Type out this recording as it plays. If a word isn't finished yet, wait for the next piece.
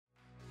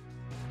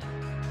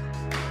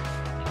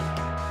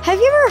Have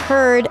you ever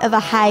heard of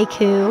a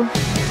haiku?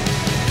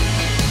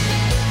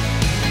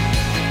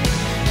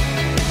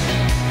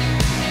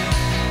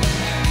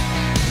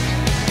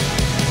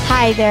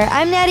 Hi there,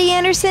 I'm Natty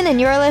Anderson,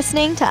 and you're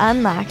listening to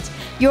Unlocked,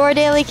 your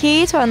daily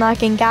key to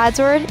unlocking God's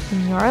Word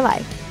in your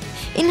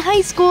life. In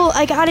high school,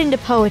 I got into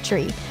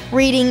poetry,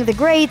 reading the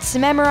greats,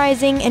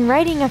 memorizing, and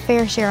writing a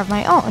fair share of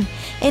my own.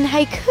 And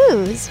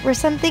haikus were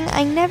something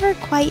I never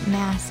quite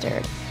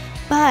mastered.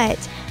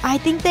 But I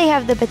think they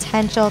have the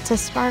potential to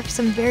spark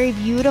some very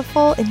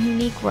beautiful and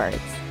unique words.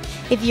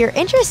 If you're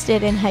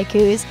interested in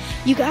haikus,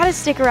 you gotta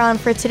stick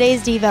around for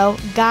today's Devo,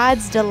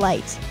 God's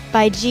Delight,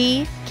 by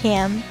G.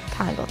 Cam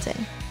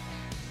Congleton.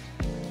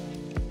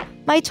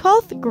 My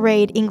 12th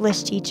grade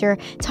English teacher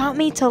taught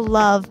me to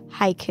love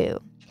haiku,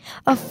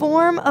 a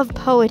form of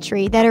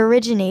poetry that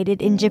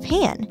originated in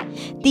Japan.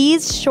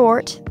 These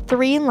short,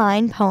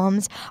 3-line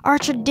poems are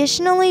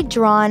traditionally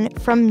drawn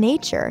from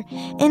nature,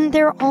 and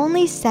they're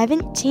only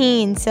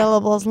 17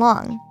 syllables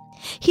long.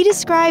 He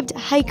described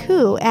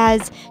haiku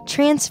as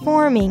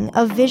transforming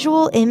a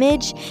visual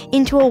image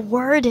into a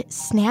word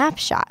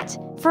snapshot.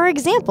 For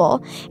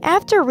example,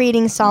 after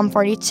reading Psalm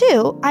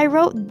 42, I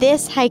wrote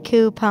this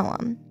haiku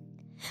poem.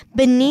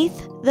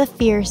 Beneath the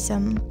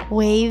fearsome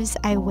waves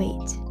I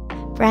wait,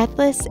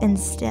 breathless and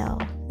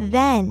still,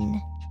 then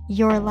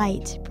your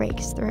light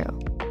breaks through.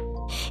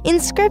 In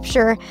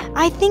Scripture,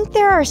 I think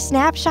there are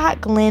snapshot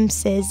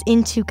glimpses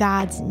into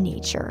God's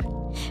nature.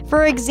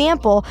 For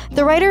example,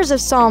 the writers of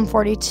Psalm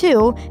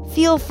 42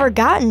 feel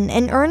forgotten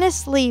and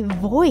earnestly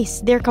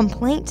voice their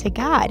complaint to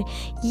God,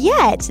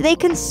 yet they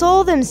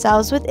console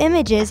themselves with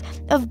images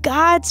of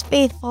God's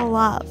faithful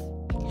love.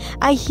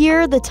 I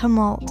hear the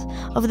tumult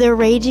of the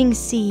raging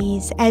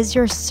seas as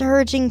your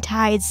surging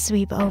tides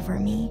sweep over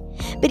me.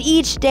 But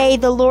each day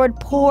the Lord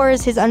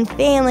pours his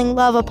unfailing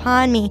love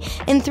upon me,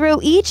 and through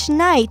each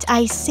night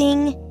I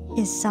sing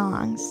his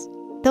songs.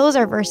 Those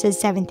are verses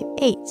 7 through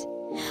 8.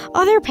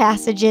 Other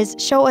passages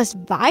show us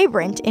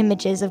vibrant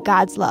images of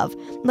God's love,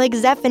 like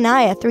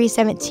Zephaniah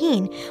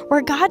 3:17,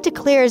 where God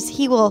declares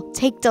he will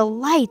take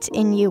delight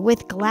in you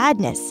with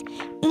gladness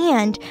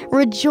and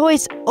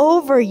rejoice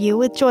over you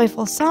with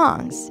joyful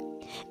songs.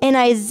 And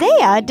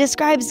Isaiah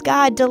describes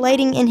God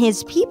delighting in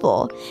his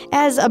people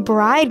as a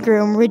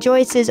bridegroom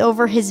rejoices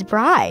over his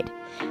bride,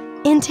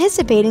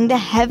 anticipating the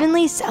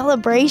heavenly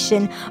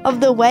celebration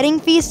of the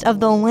wedding feast of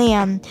the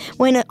Lamb,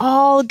 when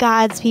all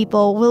God's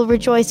people will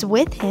rejoice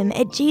with him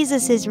at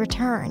Jesus'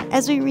 return,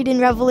 as we read in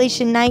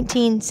Revelation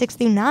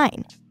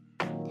 19:6-9.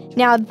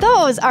 Now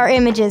those are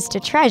images to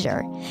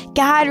treasure.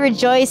 God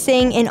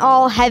rejoicing and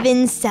all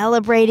heaven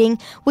celebrating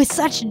with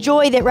such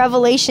joy that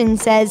Revelation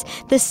says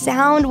the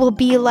sound will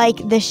be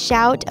like the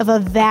shout of a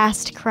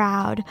vast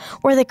crowd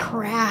or the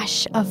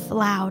crash of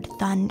loud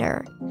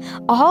thunder.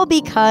 All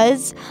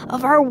because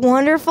of our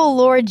wonderful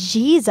Lord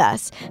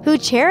Jesus, who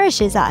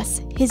cherishes us,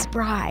 his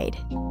bride.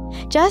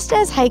 Just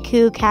as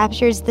haiku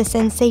captures the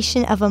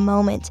sensation of a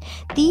moment,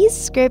 these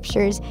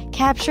scriptures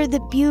capture the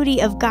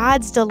beauty of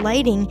God's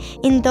delighting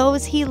in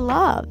those he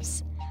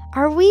loves.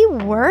 Are we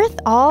worth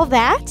all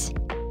that?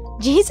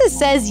 Jesus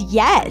says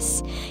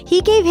yes. He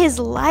gave his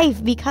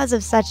life because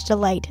of such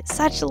delight,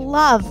 such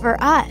love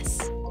for us.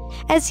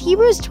 As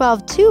Hebrews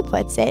 12:2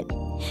 puts it,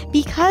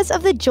 because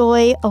of the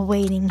joy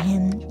awaiting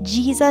him,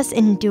 Jesus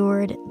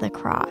endured the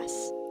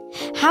cross.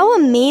 How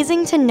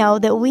amazing to know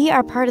that we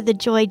are part of the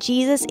joy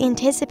Jesus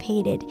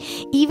anticipated,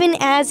 even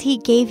as he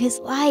gave his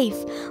life,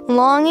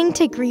 longing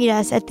to greet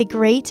us at the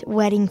great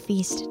wedding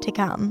feast to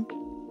come.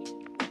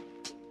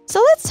 So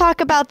let's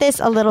talk about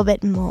this a little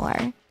bit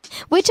more.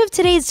 Which of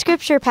today's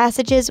scripture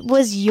passages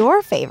was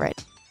your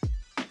favorite?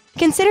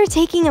 Consider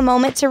taking a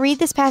moment to read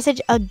this passage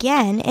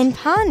again and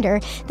ponder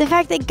the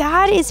fact that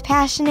God is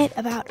passionate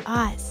about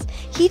us.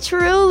 He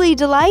truly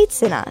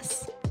delights in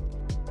us.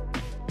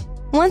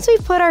 Once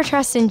we've put our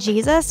trust in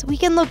Jesus, we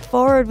can look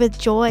forward with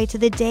joy to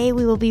the day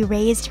we will be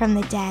raised from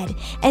the dead,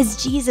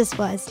 as Jesus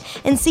was,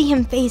 and see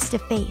him face to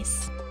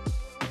face.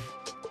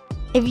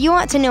 If you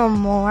want to know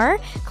more,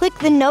 click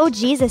the Know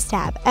Jesus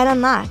tab at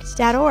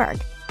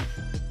unlocked.org.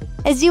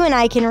 As you and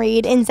I can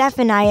read in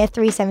Zephaniah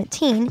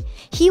 3:17,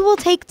 he will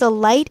take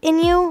delight in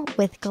you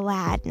with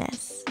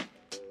gladness.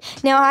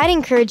 Now, I'd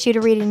encourage you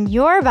to read in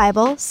your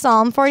Bible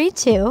Psalm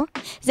 42,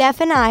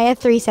 Zephaniah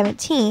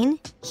 3:17,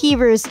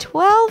 Hebrews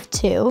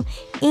 12:2,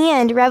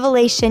 and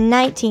Revelation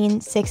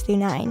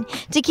 19:6-9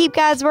 to keep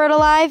God's Word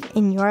alive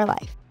in your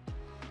life.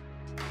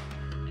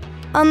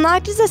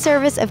 Unlocked is a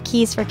service of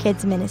Keys for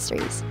Kids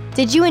Ministries.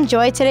 Did you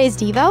enjoy today's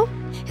Devo?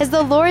 Has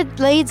the Lord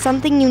laid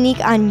something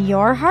unique on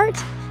your heart,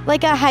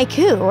 like a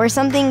haiku or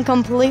something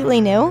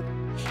completely new?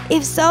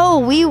 If so,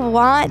 we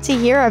want to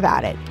hear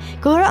about it.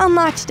 Go to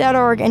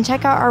unlocked.org and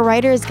check out our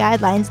writer's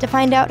guidelines to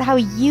find out how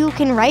you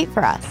can write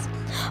for us.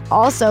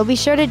 Also, be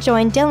sure to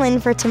join Dylan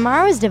for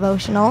tomorrow's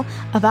devotional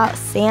about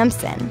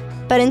Samson.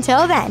 But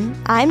until then,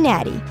 I'm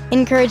Natty,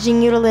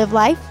 encouraging you to live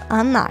life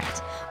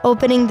unlocked,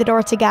 opening the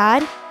door to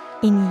God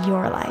in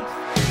your life.